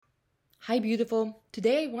Hi, beautiful.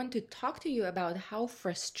 Today I want to talk to you about how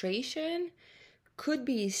frustration could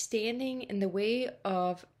be standing in the way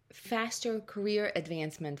of faster career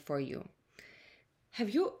advancement for you.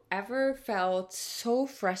 Have you ever felt so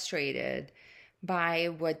frustrated by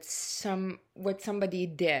what somebody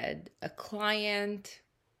did, a client,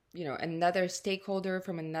 another stakeholder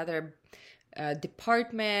from another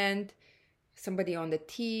department, somebody on the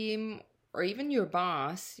team, or even your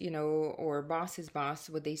boss, or boss's boss,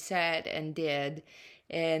 what they said and did,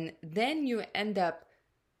 and then you end up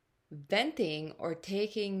venting or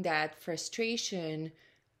taking that frustration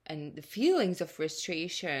and the feelings of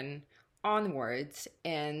frustration onwards.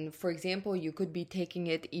 And for example, you could be taking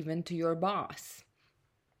it even to your boss.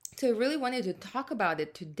 So I really wanted to talk about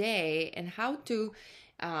it today and how to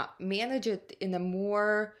manage it in a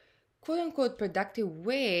more quote unquote productive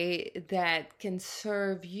way that can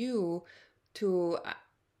serve you to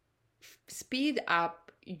speed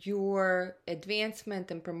up your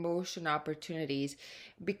advancement and promotion opportunities,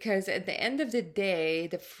 because at the end of the day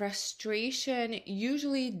the frustration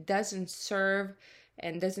usually doesn't serve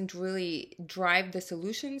and doesn't really drive the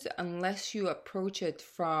solutions unless you approach it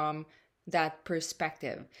from that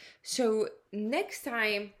perspective. So next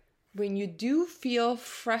time when you do feel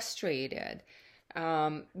frustrated,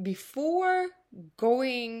 before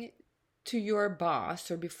going to your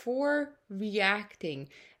boss or before reacting,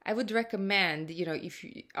 I would recommend,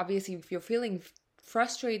 if you're feeling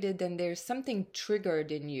frustrated, then there's something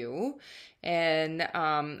triggered in you. And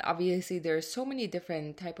obviously there's so many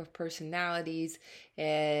different type of personalities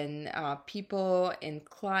and people and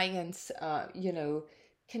clients,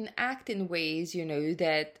 can act in ways,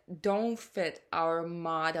 that don't fit our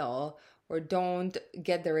model or don't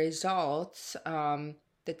get the results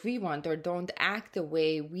that we want, or don't act the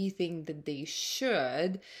way we think that they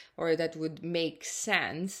should or that would make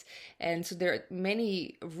sense. And so there are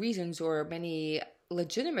many reasons or many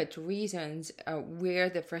legitimate reasons where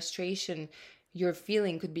the frustration you're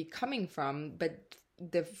feeling could be coming from. But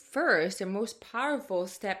the first and most powerful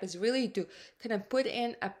step is really to kind of put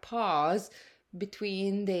in a pause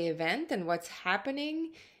between the event and what's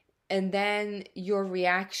happening, and then your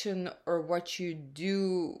reaction or what you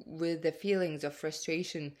do with the feelings of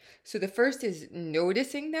frustration. So the first is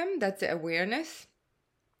noticing them, that's awareness.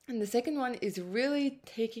 And the second one is really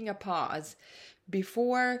taking a pause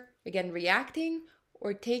before, again, reacting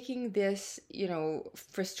or taking this,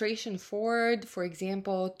 frustration forward, for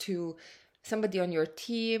example, to somebody on your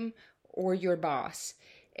team or your boss.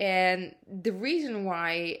 And the reason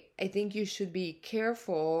why I think you should be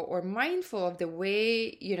careful or mindful of the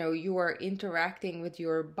way, you are interacting with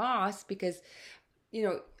your boss, because,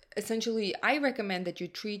 essentially I recommend that you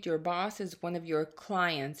treat your boss as one of your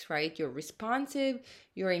clients, right? You're responsive,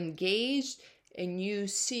 you're engaged, and you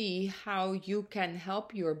see how you can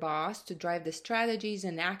help your boss to drive the strategies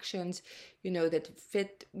and actions, that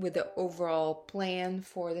fit with the overall plan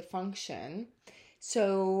for the function.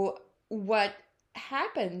 So what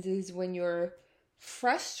happens is when you're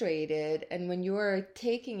frustrated and when you're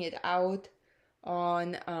taking it out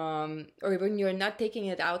on or when you're not taking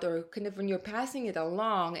it out, or kind of when you're passing it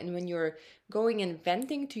along, and when you're going and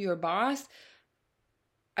venting to your boss,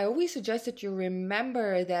 I always suggest that you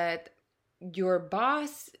remember that your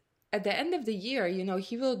boss at the end of the year,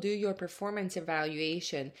 he will do your performance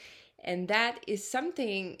evaluation. And that is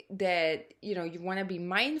something that, you want to be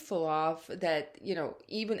mindful of, that,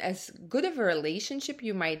 even as good of a relationship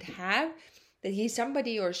you might have, that he's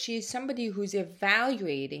somebody or she's somebody who's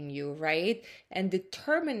evaluating you, right? And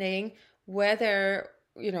determining whether,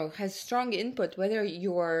 has strong input, whether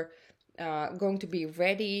you're going to be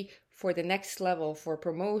ready for the next level, for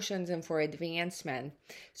promotions and for advancement.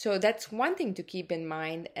 So that's one thing to keep in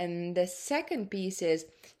mind. And the second piece is,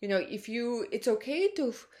 it's okay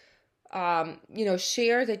to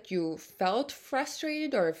share that you felt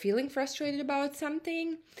frustrated or feeling frustrated about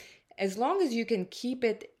something, as long as you can keep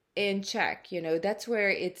it in check. That's where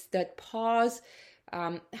it's that pause,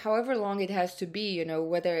 however long it has to be,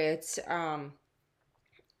 whether it's a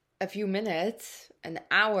few minutes, an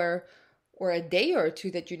hour, or a day or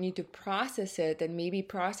two, that you need to process it, and maybe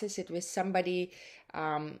process it with somebody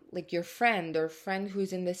like your friend or friend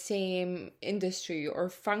who's in the same industry or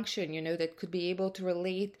function, that could be able to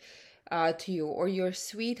relate to you, or your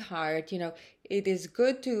sweetheart. It is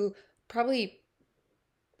good to probably,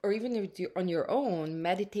 or even if you're on your own,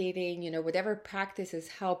 meditating, whatever practices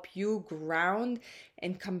help you ground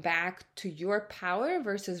and come back to your power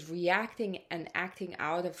versus reacting and acting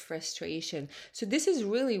out of frustration. So this is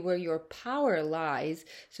really where your power lies.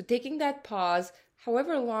 So taking that pause,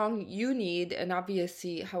 however long you need, and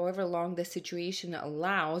obviously however long the situation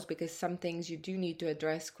allows, because some things you do need to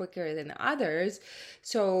address quicker than others.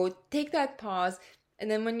 So take that pause, and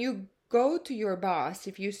then when you go to your boss,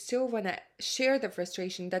 if you still want to share the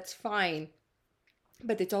frustration, that's fine.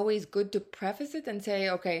 But it's always good to preface it and say,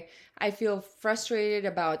 okay, I feel frustrated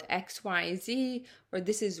about XYZ, or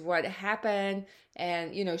this is what happened,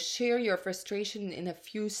 and share your frustration in a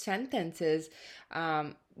few sentences.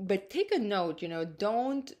 But take a note,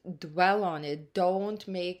 don't dwell on it. Don't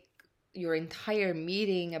make your entire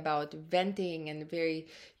meeting about venting and very,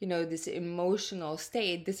 this emotional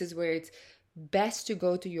state. This is where it's best to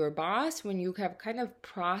go to your boss when you have kind of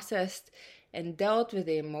processed and dealt with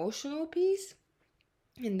the emotional piece,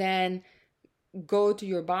 and then go to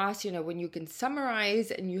your boss, when you can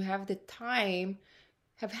summarize and you have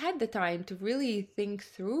had the time to really think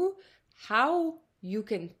through how you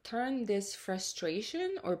can turn this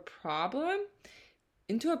frustration or problem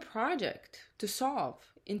into a project to solve,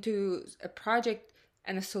 into a project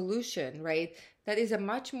and a solution, right? That is a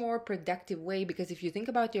much more productive way, because if you think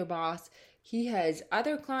about your boss, he has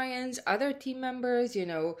other clients, other team members,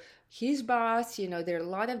 his boss, there are a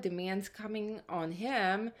lot of demands coming on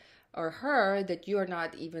him or her that you are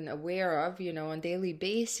not even aware of, on a daily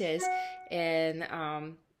basis. And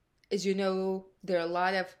as you know, there are a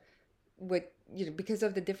lot of because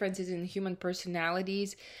of the differences in human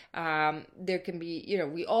personalities, there can be,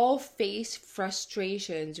 we all face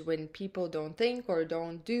frustrations when people don't think or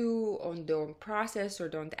don't do or don't process or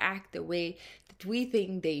don't act the way that we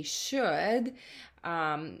think they should.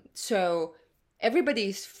 So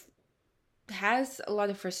everybody's has a lot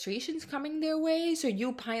of frustrations coming their way. So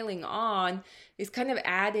you piling on is kind of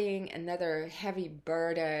adding another heavy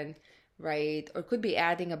burden, right? Or could be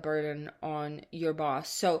adding a burden on your boss.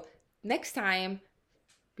 So next time,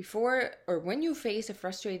 before or when you face a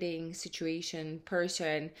frustrating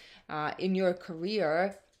person in your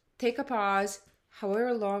career, take a pause,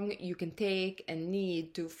 however long you can take and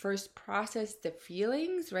need, to first process the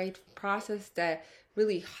feelings, right? Process the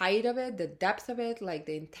really height of it, the depth of it, like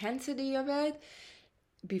the intensity of it,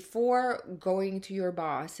 before going to your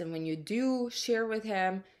boss. And when you do share with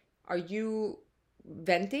him, are you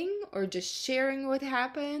venting or just sharing what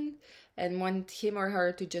happened and want him or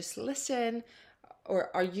her to just listen? Or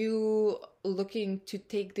are you looking to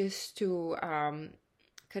take this to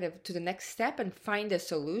kind of to the next step and find a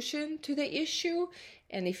solution to the issue,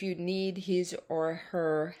 and if you need his or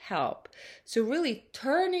her help? So really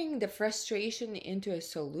turning the frustration into a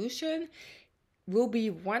solution will be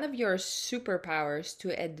one of your superpowers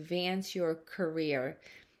to advance your career.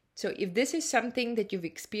 So if this is something that you've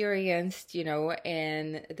experienced,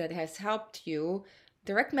 and that has helped you,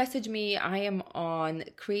 direct message me. I am on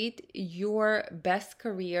Create Your Best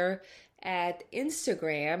Career at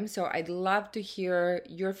Instagram. So I'd love to hear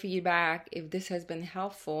your feedback if this has been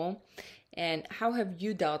helpful, and how have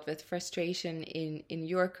you dealt with frustration in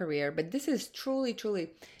your career. But this is truly,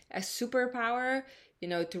 truly a superpower,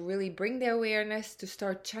 to really bring the awareness, to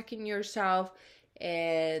start checking yourself,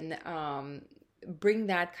 and bring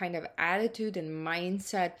that kind of attitude and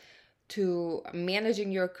mindset to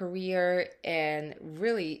managing your career and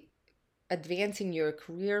really advancing your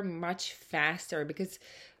career much faster. Because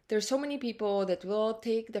there's so many people that will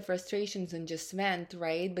take the frustrations and just vent,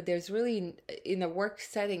 right? But there's really, in a work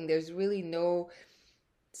setting, there's really no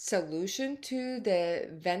solution to the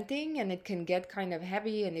venting, and it can get kind of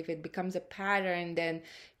heavy. And if it becomes a pattern, then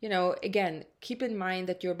again, keep in mind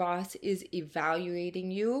that your boss is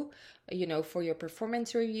evaluating you, for your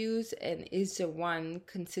performance reviews, and is the one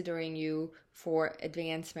considering you for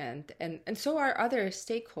advancement, and so are other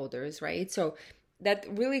stakeholders, right? So that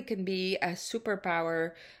really can be a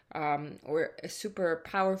superpower, or a super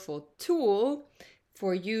powerful tool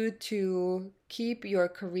for you to keep your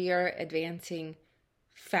career advancing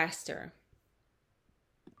faster.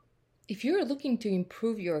 If you're looking to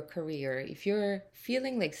improve your career, if you're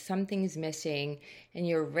feeling like something's missing and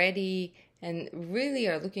you're ready and really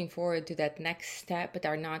are looking forward to that next step but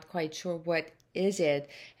are not quite sure what is it,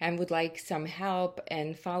 and would like some help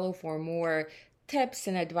and follow for more tips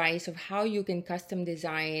and advice of how you can custom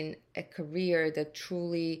design a career that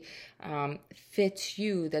truly fits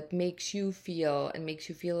you, that makes you feel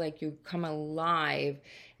like you come alive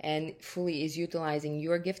and fully is utilizing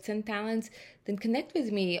your gifts and talents, then connect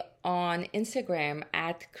with me on Instagram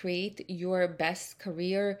at Create Your Best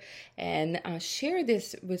Career, and share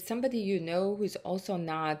this with somebody who's also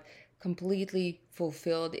not completely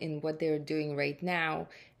fulfilled in what they're doing right now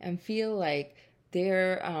and feel like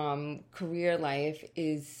their career life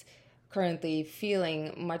is currently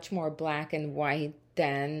feeling much more black and white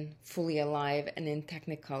then fully alive and in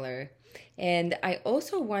Technicolor. And I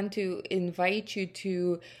also want to invite you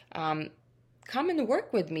to come and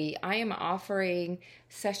work with me. I am offering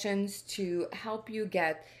sessions to help you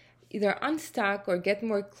get either unstuck or get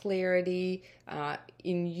more clarity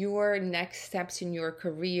in your next steps in your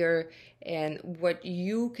career and what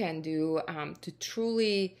you can do to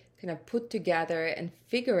truly kind of put together and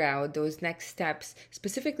figure out those next steps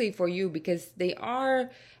specifically for you, because they are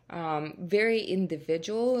very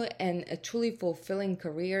individual, and a truly fulfilling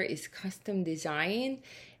career is custom designed.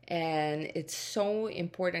 And it's so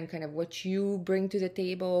important kind of what you bring to the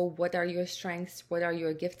table, what are your strengths, what are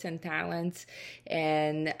your gifts and talents,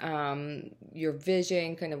 and your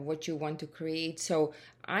vision, kind of what you want to create. So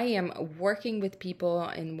I am working with people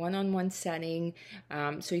in one-on-one setting.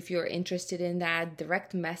 So if you're interested in that,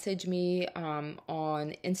 direct message me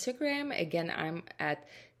on Instagram. Again, I'm at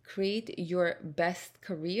Create Your Best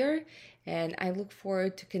Career, and I look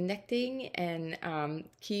forward to connecting and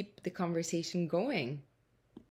keep the conversation going.